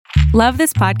Love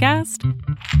this podcast?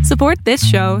 Support this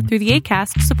show through the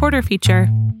Acast supporter feature.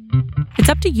 It's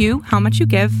up to you how much you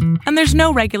give, and there's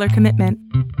no regular commitment.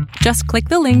 Just click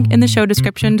the link in the show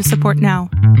description to support now.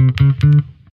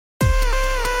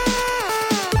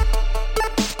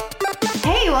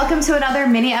 Hey, welcome to another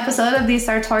mini episode of the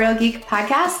Sartorial Geek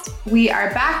podcast. We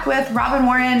are back with Robin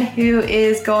Warren, who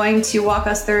is going to walk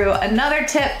us through another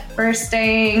tip for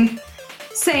staying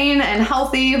sane and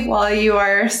healthy while you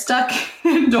are stuck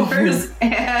indoors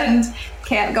and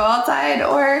can't go outside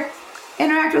or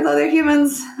interact with other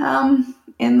humans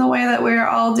in the way that we're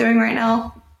all doing right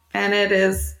now. And it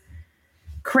is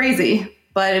crazy,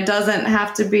 but it doesn't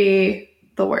have to be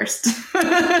the worst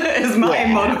is my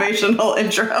motivational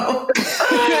intro.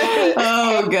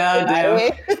 Oh, God,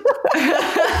 dude.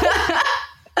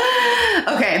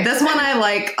 Okay, this one I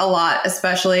like a lot,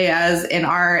 especially as in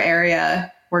our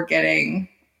area,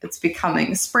 it's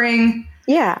becoming spring.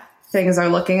 Yeah. Things are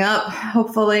looking up,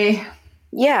 hopefully.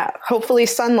 Yeah, hopefully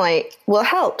sunlight will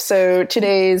help. So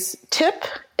today's tip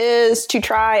is to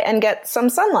try and get some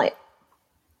sunlight.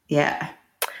 Yeah.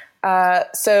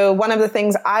 So one of the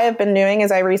things I have been doing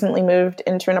is I recently moved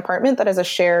into an apartment that has a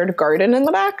shared garden in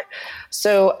the back.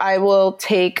 So I will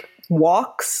take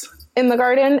walks in the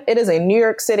garden. It is a New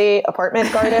York City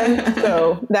apartment garden.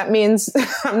 So that means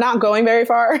I'm not going very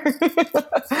far.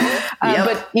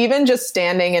 But even just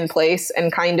standing in place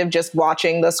and kind of just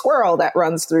watching the squirrel that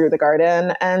runs through the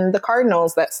garden and the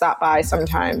cardinals that stop by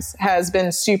sometimes has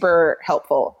been super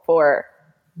helpful for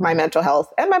my mental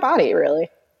health and my body, really.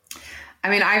 I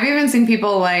mean, I've even seen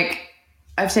people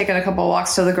I've taken a couple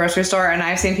walks to the grocery store and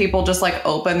I've seen people just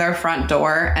open their front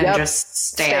door and just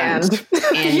stand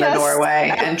in the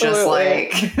doorway and just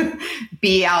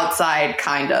be outside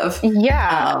kind of.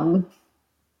 Yeah.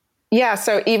 Yeah.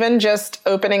 So even just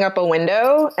opening up a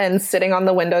window and sitting on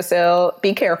the windowsill,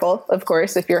 be careful, of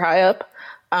course, if you're high up.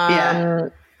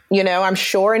 You know, I'm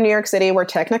sure in New York City, we're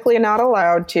technically not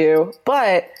allowed to,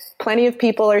 but plenty of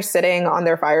people are sitting on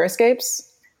their fire escapes.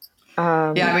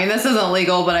 I mean, this isn't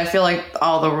legal, but I feel like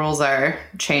all the rules are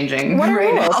changing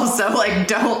right now. So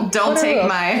don't take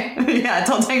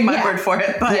my word for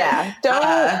it. But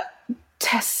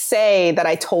don't say that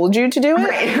I told you to do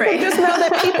it. Right. Just know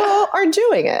that people are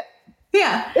doing it.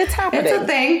 Yeah, it's happening. It's a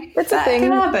thing. It's a thing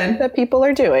can happen. That people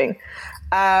are doing.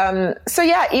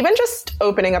 So even just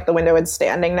opening up the window and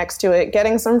standing next to it,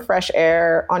 getting some fresh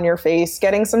air on your face,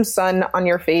 getting some sun on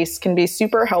your face can be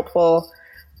super helpful.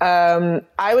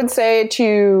 I would say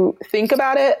to think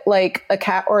about it like a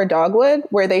cat or a dog would,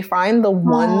 where they find the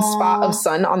one spot of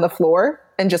sun on the floor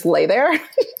and just lay there.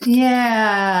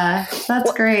 Yeah,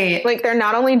 that's great. They're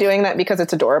not only doing that because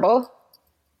it's adorable.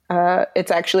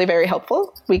 It's actually very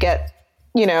helpful. We get,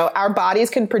 our bodies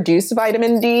can produce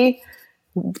vitamin D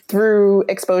through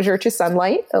exposure to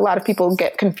sunlight. A lot of people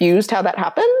get confused how that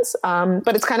happens.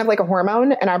 But it's kind of like a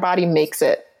hormone and our body makes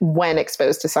it when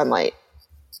exposed to sunlight.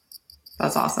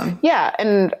 That's awesome. Yeah.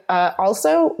 And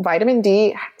also vitamin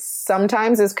D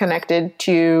sometimes is connected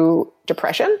to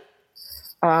depression.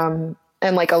 And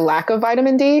a lack of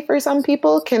vitamin D for some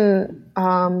people can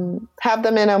have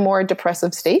them in a more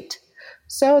depressive state.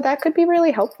 So that could be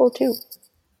really helpful too.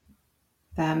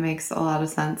 That makes a lot of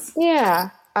sense.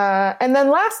 Yeah. And then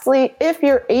lastly, if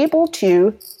you're able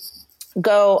to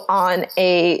go on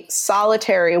a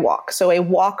solitary walk, so a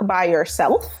walk by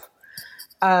yourself,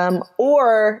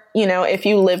 or, if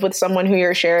you live with someone who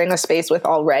you're sharing a space with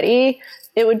already,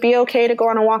 it would be okay to go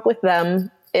on a walk with them.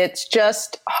 It's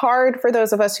just hard for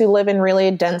those of us who live in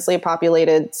really densely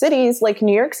populated cities like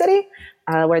New York City,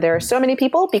 where there are so many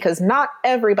people, because not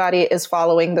everybody is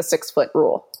following the 6-foot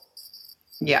rule.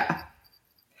 Yeah.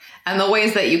 And the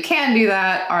ways that you can do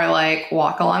that are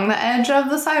walk along the edge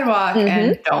of the sidewalk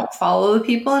and don't follow the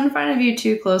people in front of you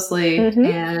too closely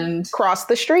and cross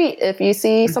the street if you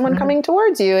see someone coming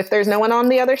towards you, if there's no one on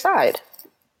the other side.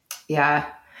 Yeah.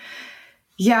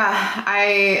 Yeah.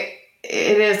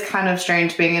 It is kind of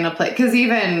strange being in a place because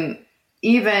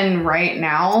even right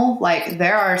now,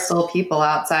 there are still people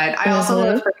outside. I also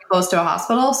live pretty close to a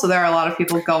hospital, so there are a lot of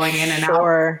people going in and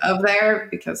out of there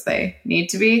because they need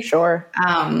to be. Sure.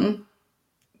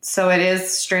 So it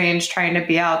is strange trying to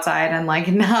be outside and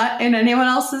not in anyone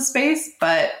else's space,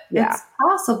 but it's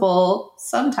possible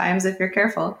sometimes if you're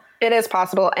careful. It is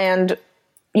possible. And,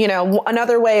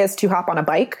 another way is to hop on a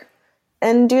bike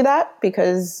and do that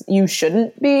because you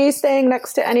shouldn't be staying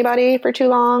next to anybody for too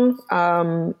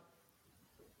long.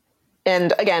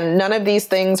 And again, none of these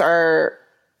things are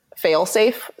fail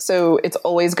safe. So it's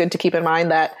always good to keep in mind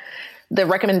that the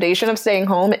recommendation of staying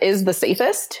home is the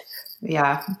safest.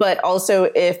 Yeah. But also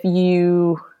if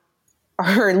you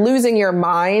are losing your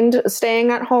mind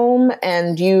staying at home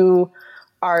and you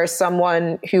are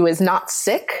someone who is not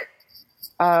sick,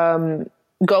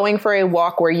 going for a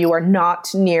walk where you are not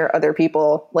near other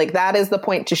people, like that is the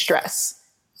point to stress.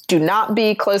 Do not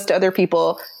be close to other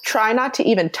people. Try not to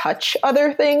even touch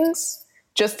other things.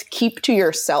 Just keep to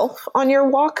yourself on your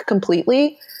walk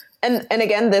completely. And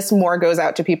again, this more goes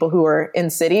out to people who are in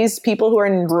cities. People who are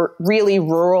in really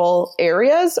rural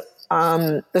areas,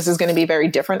 this is going to be very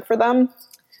different for them.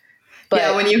 But,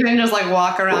 yeah, when you can just like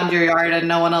walk around your yard and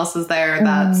no one else is there,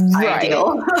 that's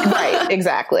ideal. Right,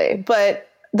 exactly. But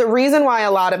the reason why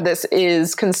a lot of this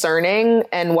is concerning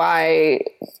and why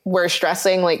we're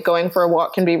stressing, like going for a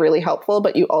walk can be really helpful,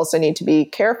 but you also need to be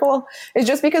careful, is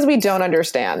just because we don't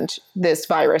understand this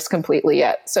virus completely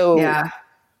yet. So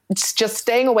it's just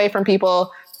staying away from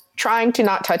people, trying to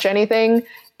not touch anything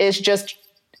is just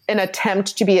an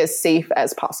attempt to be as safe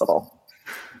as possible.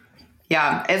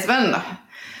 Yeah, it's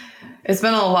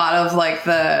been a lot of like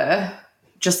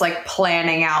just like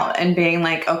planning out and being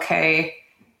like, okay,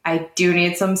 I do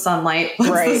need some sunlight.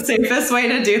 What's the safest way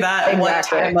to do that? Exactly. What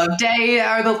time of day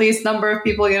are the least number of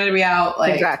people going to be out?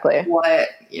 Like, exactly. What,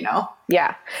 you know?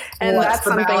 Yeah. And that's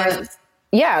something.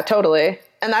 Yeah, totally.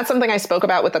 And that's something I spoke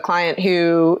about with a client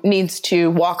who needs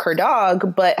to walk her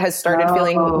dog, but has started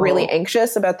feeling really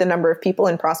anxious about the number of people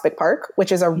in Prospect Park,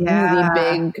 which is a really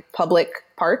big public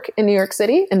park in New York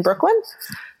City, in Brooklyn.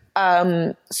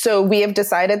 So we have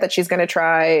decided that she's going to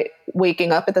try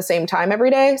waking up at the same time every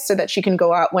day so that she can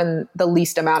go out when the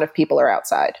least amount of people are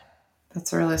outside.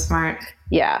 That's really smart.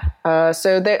 Yeah.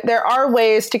 So there are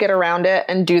ways to get around it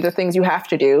and do the things you have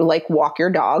to do, like walk your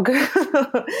dog.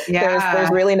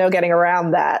 There's really no getting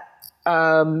around that.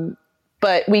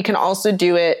 But we can also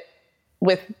do it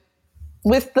with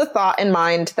the thought in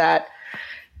mind that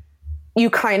you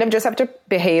kind of just have to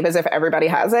behave as if everybody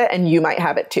has it and you might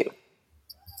have it too.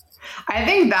 I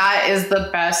think that is the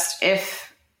best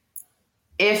if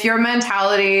your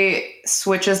mentality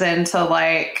switches into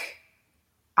like,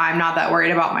 I'm not that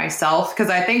worried about myself. Cause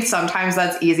I think sometimes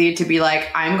that's easy to be like,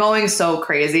 I'm going so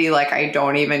crazy. Like I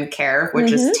don't even care,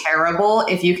 which is terrible.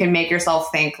 If you can make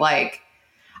yourself think like,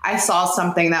 I saw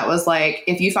something that was like,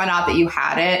 if you found out that you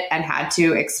had it and had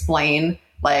to explain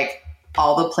like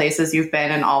all the places you've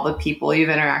been and all the people you've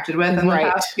interacted with in the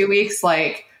past few weeks,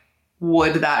 like,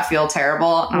 would that feel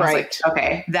terrible? And I was like,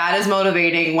 okay, that is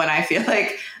motivating when I feel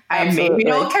like I maybe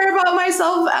don't care about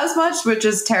myself as much, which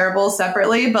is terrible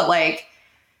separately, but like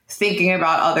thinking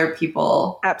about other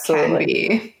people can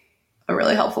be a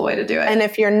really helpful way to do it. And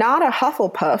if you're not a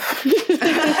Hufflepuff.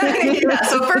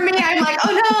 So for me, I'm like,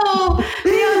 oh no,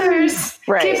 the others,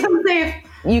 keep them safe.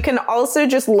 You can also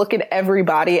just look at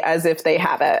everybody as if they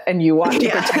have it and you want to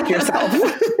protect yourself.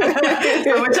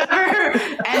 So whichever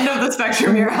end of the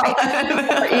spectrum you're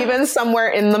on. Or even somewhere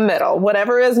in the middle,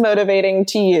 whatever is motivating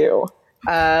to you.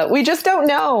 We just don't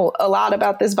know a lot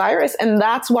about this virus, and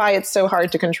that's why it's so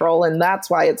hard to control, and that's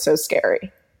why it's so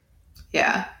scary.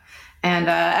 Yeah. And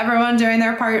everyone doing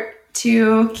their part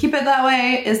to keep it that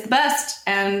way is the best.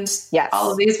 And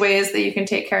all of these ways that you can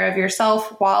take care of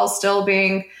yourself while still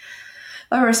being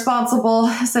a responsible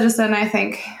citizen, I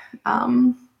think,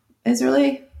 is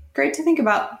really great to think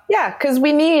about. Yeah, because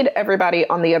we need everybody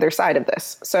on the other side of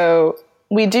this. So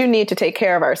we do need to take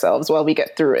care of ourselves while we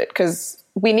get through it, because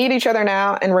we need each other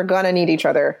now and we're going to need each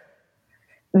other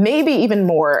maybe even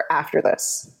more after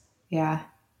this. Yeah,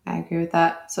 I agree with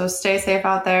that. So stay safe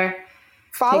out there.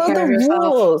 Follow the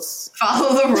rules.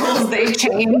 Follow the rules. They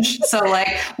change. So like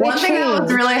one thing that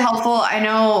was really helpful, I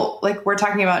know like we're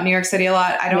talking about New York City a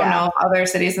lot. I don't know if other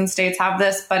cities and states have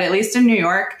this, but at least in New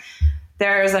York,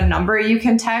 there's a number you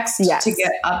can text to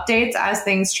get updates as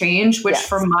things change, which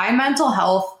for my mental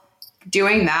health,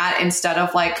 doing that instead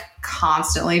of like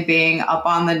constantly being up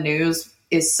on the news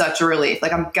is such a relief.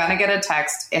 Like I'm going to get a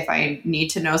text if I need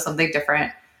to know something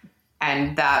different.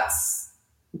 And that's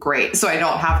great. So I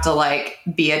don't have to like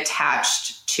be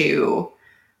attached to,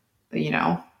 you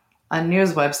know, a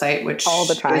news website, which all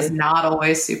the time is not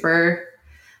always super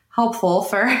helpful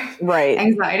for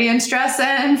anxiety and stress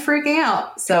and freaking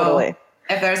out. So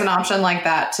if there's an option like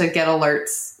that to get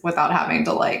alerts without having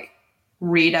to like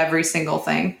read every single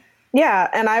thing. Yeah.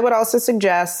 And I would also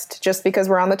suggest, just because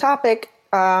we're on the topic,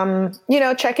 you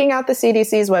know, checking out the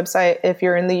CDC's website if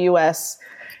you're in the US,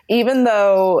 even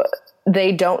though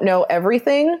they don't know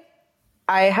everything,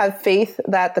 I have faith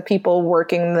that the people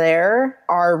working there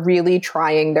are really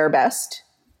trying their best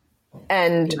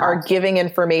and are giving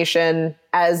information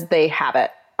as they have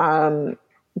it.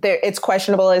 It's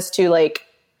questionable as to like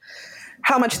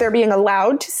how much they're being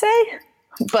allowed to say,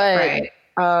 but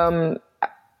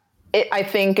I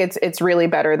think it's really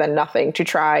better than nothing to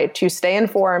try to stay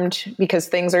informed, because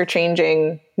things are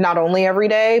changing not only every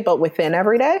day, but within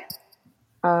every day.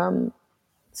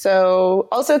 So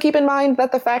also keep in mind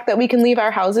that the fact that we can leave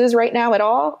our houses right now at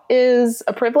all is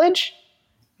a privilege.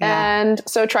 Yeah. And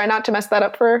so try not to mess that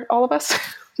up for all of us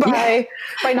by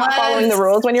not following the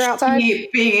rules when you're outside.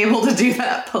 Being able to do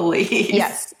that, please.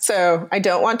 Yes. So I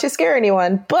don't want to scare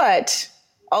anyone, but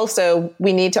also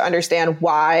we need to understand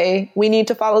why we need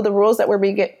to follow the rules that we're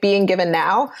being given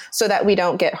now, so that we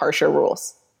don't get harsher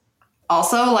rules.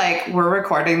 Also, like, we're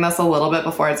recording this a little bit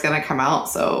before it's going to come out,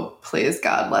 so please,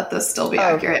 God, let this still be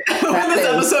accurate when this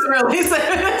episode releases.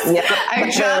 Yeah, I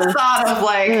just thought of,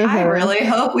 like, I really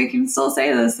hope we can still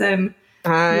say this in,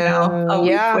 a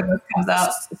week when this comes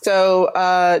out.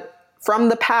 So, from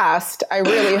the past, I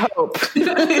really hope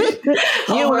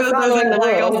you were following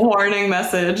like a warning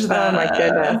message. That, oh my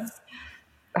goodness,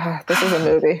 this is a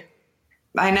movie.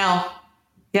 I know.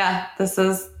 Yeah, this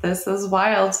is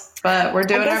wild, but we're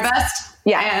doing our best.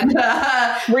 Yeah, and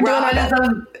we're doing our best.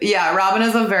 Robin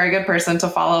is a very good person to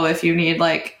follow if you need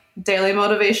like daily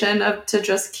motivation to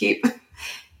just keep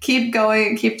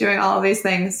going, keep doing all of these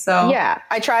things. So yeah,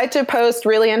 I try to post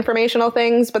really informational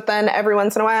things, but then every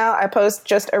once in a while I post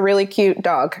just a really cute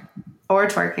dog or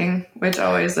twerking, which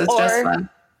always is just fun.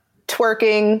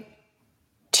 Twerking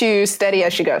to Steady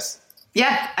As She Goes.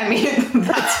 Yeah, I mean,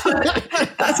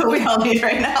 that's what we all need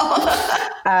right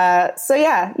now. So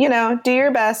yeah, do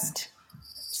your best.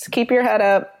 Just keep your head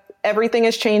up. Everything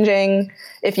is changing.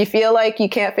 If you feel like you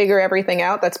can't figure everything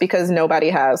out, that's because nobody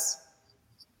has.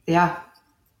 Yeah,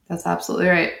 that's absolutely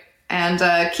right.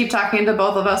 And keep talking to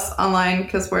both of us online,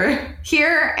 because we're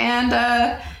here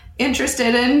and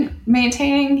interested in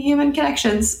maintaining human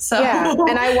connections. So yeah,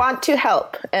 and I want to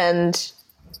help. And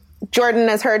Jordan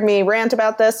has heard me rant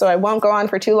about this, so I won't go on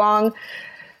for too long.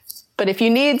 But if you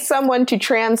need someone to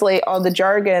translate all the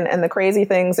jargon and the crazy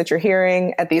things that you're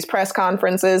hearing at these press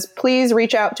conferences, please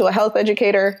reach out to a health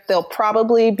educator. They'll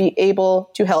probably be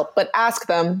able to help, but ask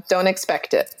them. Don't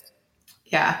expect it.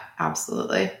 Yeah,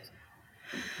 absolutely.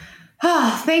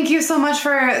 Oh, thank you so much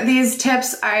for these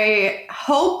tips. I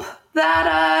hope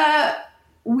that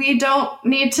we don't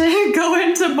need to go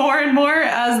into more and more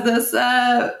as this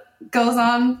goes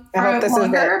on for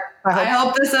longer. I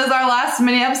hope this is our last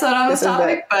mini episode on this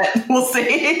topic, but we'll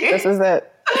see. This is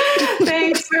it.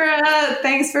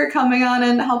 Thanks for coming on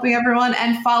and helping everyone,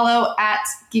 and follow at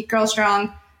Geek Girl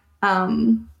Strong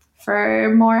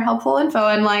for more helpful info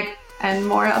and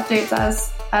more updates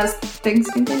as things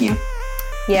continue.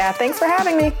 Yeah, thanks for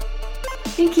having me.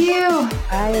 Thank you.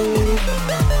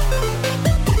 Bye.